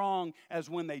as strong as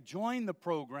when they joined the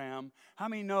program, how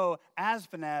many know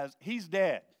Aspenaz, he's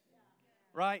dead,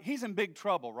 right? He's in big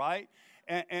trouble, right?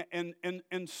 And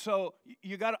so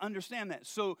you got to understand that.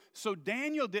 So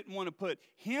Daniel didn't want to put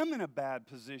him in a bad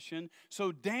position.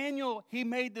 So Daniel, he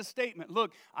made the statement,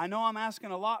 look, I know I'm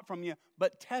asking a lot from you,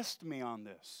 but test me on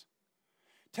this.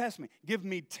 Test me. Give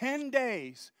me 10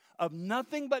 days of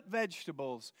nothing but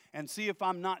vegetables and see if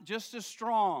I'm not just as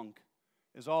strong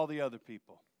as all the other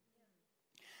people.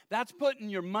 That's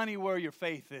putting your money where your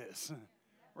faith is,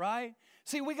 right?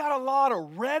 See, we got a lot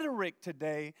of rhetoric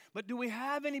today, but do we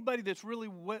have anybody that's really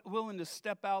willing to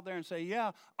step out there and say, yeah,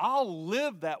 I'll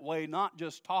live that way, not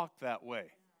just talk that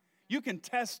way? You can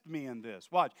test me in this.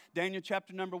 Watch. Daniel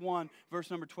chapter number 1, verse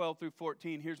number 12 through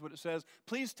 14. Here's what it says.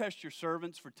 Please test your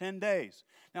servants for 10 days.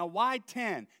 Now, why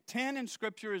 10? 10 in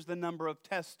Scripture is the number of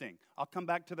testing. I'll come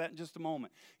back to that in just a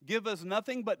moment. Give us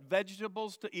nothing but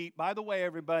vegetables to eat. By the way,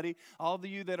 everybody, all of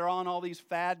you that are on all these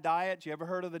fad diets, you ever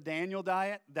heard of the Daniel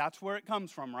diet? That's where it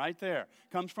comes from, right there.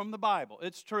 It comes from the Bible.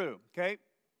 It's true, okay?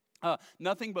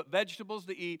 Nothing but vegetables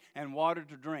to eat and water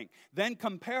to drink. Then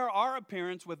compare our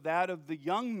appearance with that of the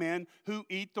young men who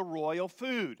eat the royal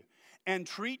food. And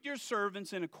treat your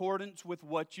servants in accordance with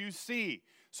what you see.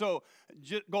 So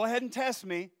go ahead and test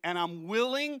me, and I'm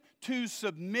willing to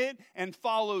submit and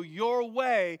follow your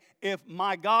way if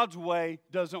my God's way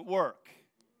doesn't work.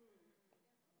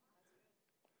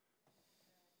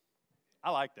 I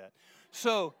like that.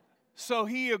 So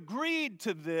he agreed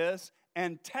to this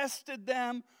and tested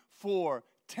them for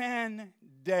 10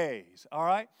 days, all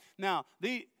right? Now,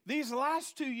 these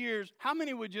last 2 years, how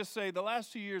many would just say the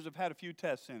last 2 years have had a few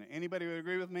tests in it? Anybody would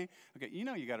agree with me? Okay, you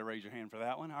got to raise your hand for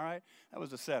that one, all right? That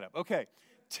was a setup. Okay,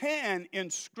 10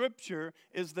 in Scripture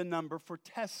is the number for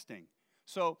testing.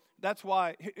 So that's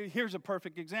why, here's a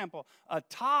perfect example. A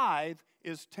tithe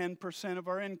is 10% of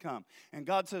our income. And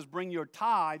God says, bring your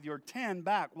tithe, your 10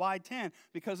 back. Why 10?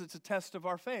 Because it's a test of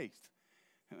our faith.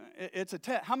 It's a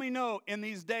test. How many know in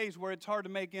these days where it's hard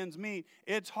to make ends meet,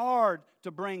 it's hard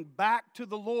to bring back to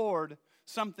the Lord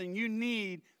something you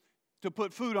need to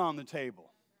put food on the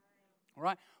table? All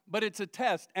right? But it's a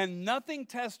test. And nothing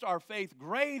tests our faith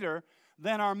greater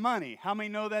than our money. How many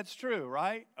know that's true,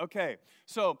 right? Okay.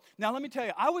 So now let me tell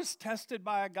you, I was tested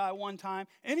by a guy one time.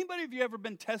 Anybody of you ever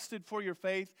been tested for your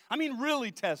faith? I mean,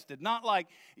 really tested. Not like,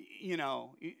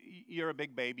 you're a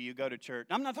big baby, you go to church.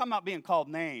 I'm not talking about being called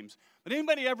names. But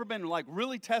anybody ever been like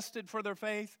really tested for their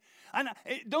faith?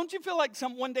 Don't you feel like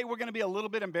one day we're going to be a little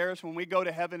bit embarrassed when we go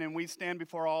to heaven and we stand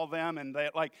before all of them and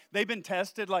they've been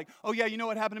tested? Like, oh yeah, you know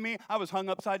what happened to me? I was hung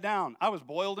upside down. I was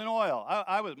boiled in oil.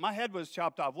 My head was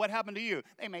chopped off. What happened to you?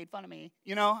 They made fun of me.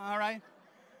 All right?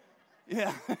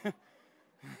 Yeah.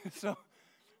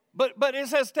 But it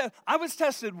says, I was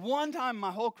tested one time in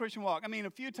my whole Christian walk. I mean, a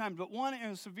few times, but one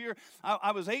in a severe.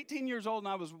 I was 18 years old,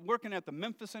 and I was working at the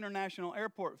Memphis International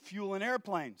Airport, fueling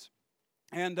airplanes.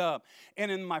 And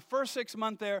in my first 6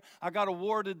 months there, I got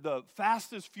awarded the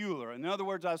fastest fueler. In other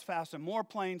words, I was fasting more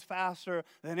planes faster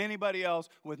than anybody else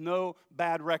with no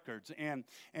bad records. And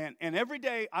every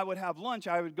day I would have lunch,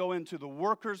 I would go into the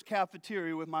workers'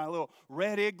 cafeteria with my little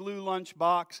red igloo lunch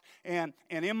box. And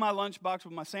in my lunch box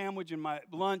with my sandwich and my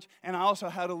lunch, and I also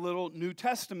had a little New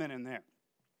Testament in there.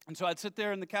 And so I'd sit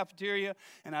there in the cafeteria,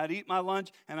 and I'd eat my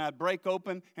lunch, and I'd break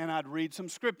open, and I'd read some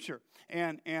scripture.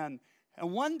 And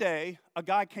one day, a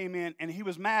guy came in, and he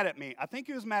was mad at me. I think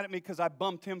he was mad at me because I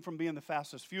bumped him from being the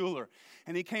fastest fueler.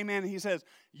 And he came in, and he says,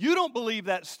 you don't believe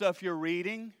that stuff you're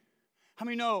reading? How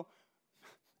many know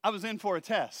I was in for a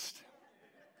test?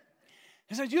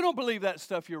 He said, you don't believe that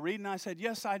stuff you're reading? I said,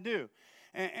 yes, I do.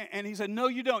 And he said, no,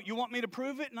 you don't. You want me to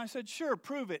prove it? And I said, sure,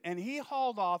 prove it. And he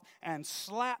hauled off and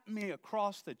slapped me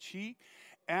across the cheek.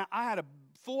 And I had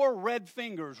 4 red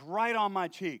fingers right on my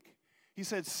cheek. He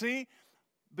said, see,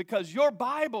 because your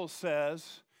Bible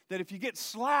says that if you get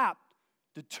slapped,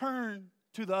 to turn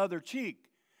to the other cheek.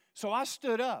 So I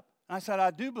stood up. And I said,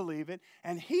 I do believe it.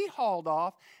 And he hauled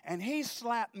off, and he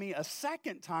slapped me a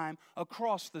second time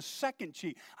across the second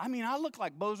cheek. I mean, I looked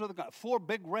like Bozo the Gun, 4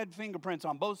 big red fingerprints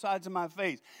on both sides of my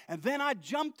face. And then I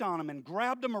jumped on him and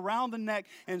grabbed him around the neck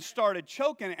and started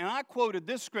choking. And I quoted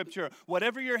this scripture,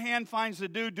 whatever your hand finds to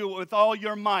do, do it with all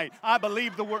your might. I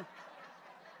believe the word.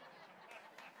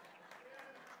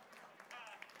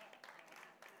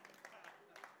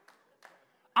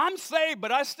 I'm saved,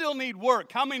 but I still need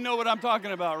work. How many know what I'm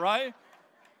talking about, right?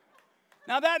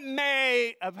 Now, that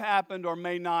may have happened or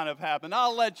may not have happened.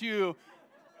 I'll let your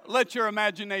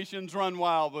imaginations run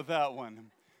wild with that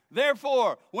one.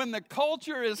 Therefore, when the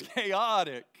culture is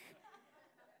chaotic,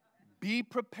 be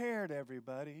prepared,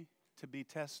 everybody, to be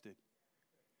tested.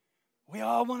 We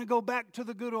all want to go back to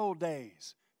the good old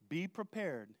days. Be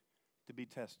prepared to be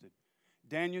tested.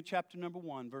 Daniel chapter number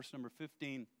 1, verse number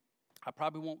 15. I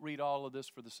probably won't read all of this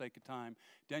for the sake of time.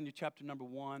 Daniel chapter number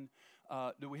 1,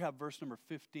 do we have verse number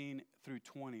 15 through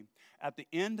 20? At the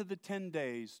end of the 10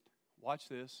 days, watch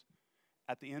this,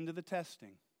 at the end of the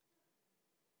testing,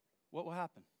 what will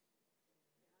happen?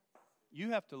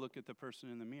 You have to look at the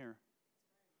person in the mirror.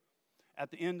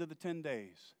 At the end of the 10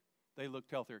 days, they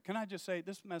looked healthier. Can I just say,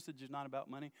 this message is not about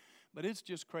money, but it's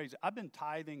just crazy. I've been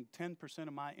tithing 10%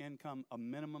 of my income, a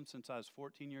minimum, since I was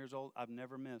 14 years old. I've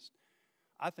never missed.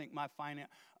 I think my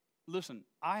listen,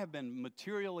 I have been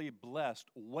materially blessed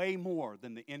way more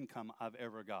than the income I've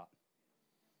ever got.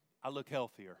 I look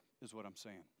healthier, is what I'm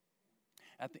saying.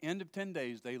 At the end of 10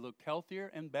 days, they looked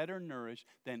healthier and better nourished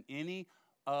than any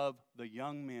of the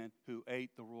young men who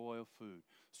ate the royal food.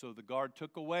 So the guard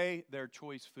took away their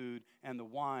choice food and the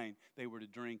wine they were to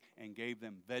drink and gave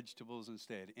them vegetables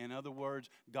instead. In other words,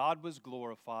 God was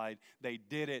glorified. They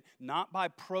did it not by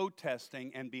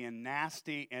protesting and being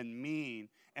nasty and mean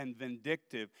and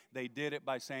vindictive. They did it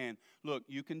by saying, look,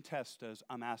 you can test us.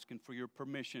 I'm asking for your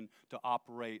permission to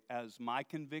operate as my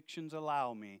convictions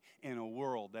allow me in a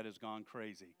world that has gone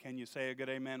crazy. Can you say a good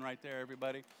amen right there,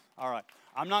 everybody? All right.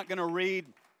 I'm not going to read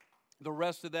the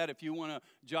rest of that. If you want to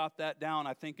jot that down,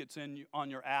 I think it's on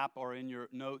your app or in your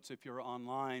notes if you're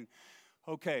online.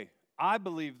 Okay, I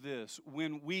believe this.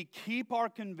 When we keep our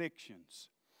convictions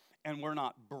and we're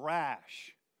not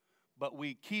brash, but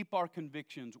we keep our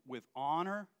convictions with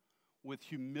honor, with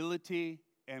humility,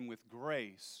 and with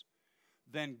grace,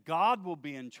 then God will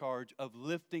be in charge of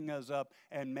lifting us up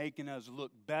and making us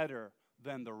look better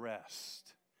than the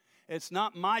rest. It's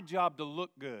not my job to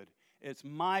look good. It's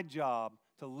my job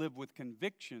to live with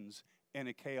convictions in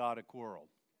a chaotic world.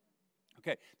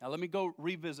 Okay, now let me go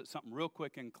revisit something real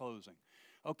quick in closing.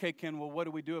 Okay, Ken, well, what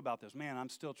do we do about this? Man, I'm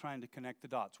still trying to connect the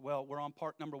dots. Well, we're on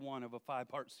part number 1 of a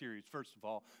 5-part series, first of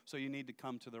all, so you need to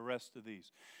come to the rest of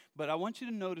these. But I want you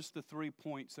to notice the 3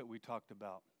 points that we talked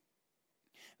about.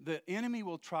 The enemy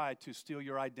will try to steal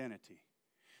your identity.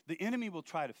 The enemy will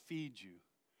try to feed you,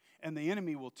 and the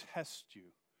enemy will test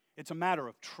you. It's a matter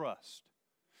of trust.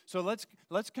 So let's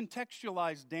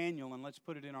contextualize Daniel and let's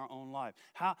put it in our own life.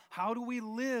 How do we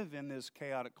live in this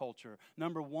chaotic culture?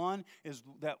 Number 1 is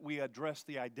that we address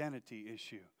the identity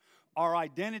issue. Our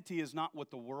identity is not what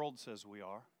the world says we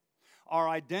are. Our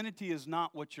identity is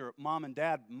not what your mom and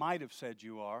dad might have said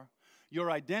you are. Your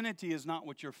identity is not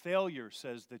what your failure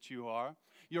says that you are.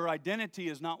 Your identity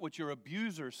is not what your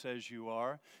abuser says you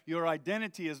are. Your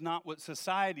identity is not what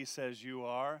society says you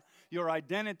are. Your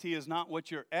identity is not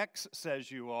what your ex says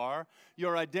you are.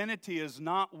 Your identity is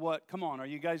not what, come on, are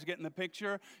you guys getting the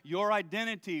picture? Your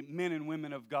identity, men and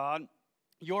women of God,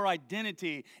 your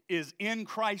identity is in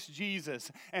Christ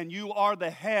Jesus, and you are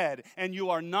the head, and you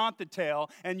are not the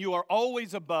tail, and you are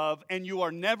always above, and you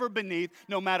are never beneath.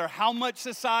 No matter how much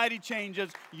society changes,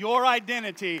 your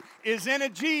identity is in a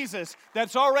Jesus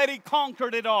that's already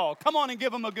conquered it all. Come on and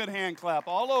give him a good hand clap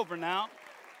all over now.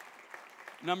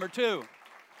 Number 2.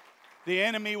 The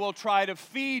enemy will try to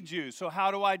feed you. So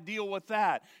how do I deal with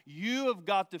that? You have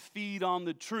got to feed on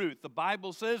the truth. The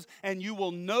Bible says, and you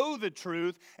will know the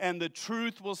truth, and the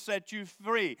truth will set you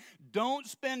free. Don't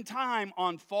spend time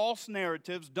on false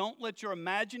narratives. Don't let your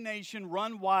imagination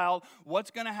run wild.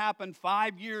 What's going to happen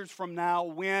 5 years from now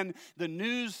when the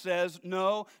news says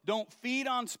no? Don't feed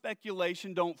on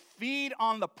speculation. Don't feed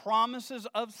on the promises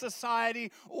of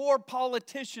society or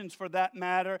politicians for that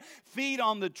matter. Feed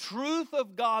on the truth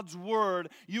of God's word. word,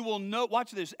 you will know,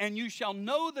 watch this, and you shall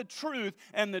know the truth,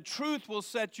 and the truth will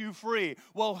set you free.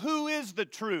 Well, who is the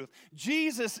truth?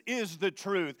 Jesus is the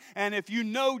truth. And if you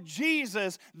know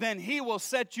Jesus, then He will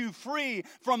set you free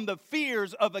from the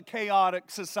fears of a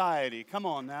chaotic society. Come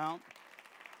on now.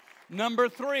 Number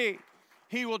 3.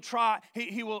 He will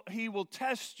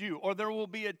test you, or there will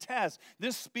be a test.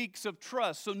 This speaks of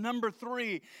trust. So number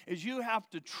 3 is you have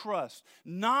to trust,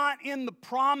 not in the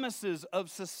promises of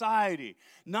society,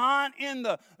 not in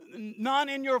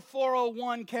your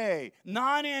 401k,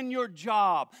 not in your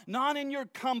job, not in your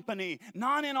company,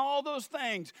 not in all those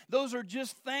things. Those are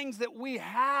just things that we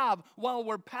have while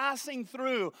we're passing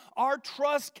through. Our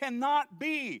trust cannot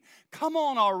be. Come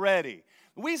on already.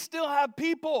 We still have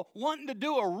people wanting to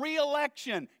do a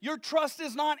re-election. Your trust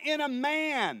is not in a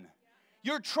man.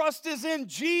 Your trust is in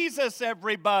Jesus,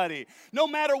 everybody. No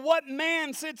matter what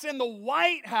man sits in the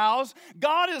White House,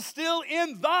 God is still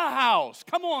in the house.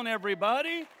 Come on,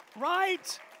 everybody.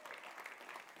 Right?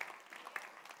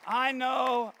 I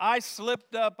know I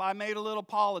slipped up. I made a little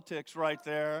politics right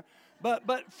there.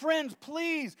 But friends,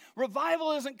 please,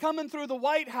 revival isn't coming through the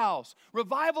White House.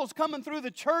 Revival's coming through the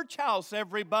church house,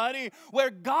 everybody, where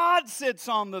God sits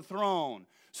on the throne.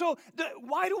 So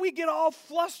why do we get all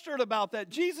flustered about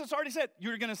that? Jesus already said,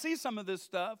 you're going to see some of this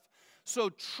stuff. So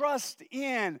trust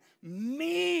in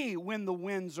me when the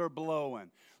winds are blowing.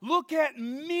 Look at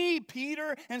me,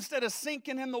 Peter, instead of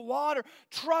sinking in the water.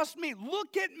 Trust me.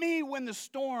 Look at me when the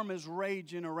storm is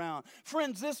raging around.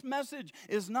 Friends, this message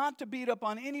is not to beat up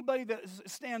on anybody that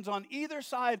stands on either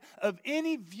side of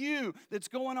any view that's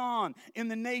going on in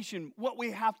the nation. What we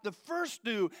have to first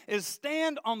do is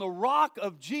stand on the rock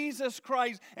of Jesus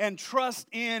Christ and trust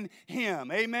in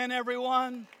Him. Amen,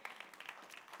 everyone?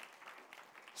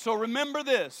 So remember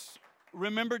this.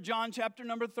 Remember John chapter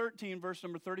number 13, verse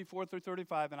number 34 through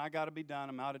 35, and I got to be done.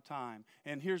 I'm out of time.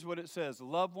 And here's what it says.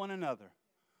 Love one another.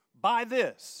 By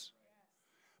this,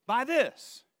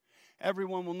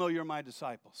 everyone will know you're my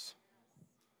disciples.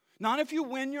 Not if you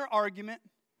win your argument,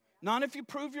 not if you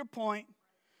prove your point,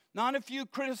 not if you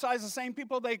criticize the same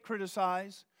people they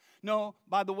criticize. No,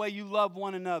 by the way you love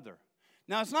one another.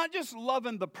 Now, it's not just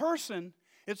loving the person,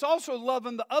 it's also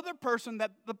loving the other person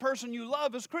that the person you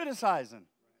love is criticizing.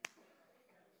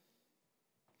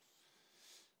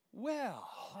 Well,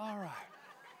 all right.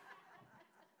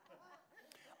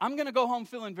 I'm going to go home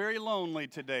feeling very lonely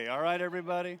today. All right,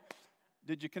 everybody?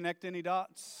 Did you connect any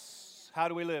dots? How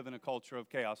do we live in a culture of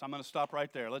chaos? I'm going to stop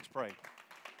right there. Let's pray.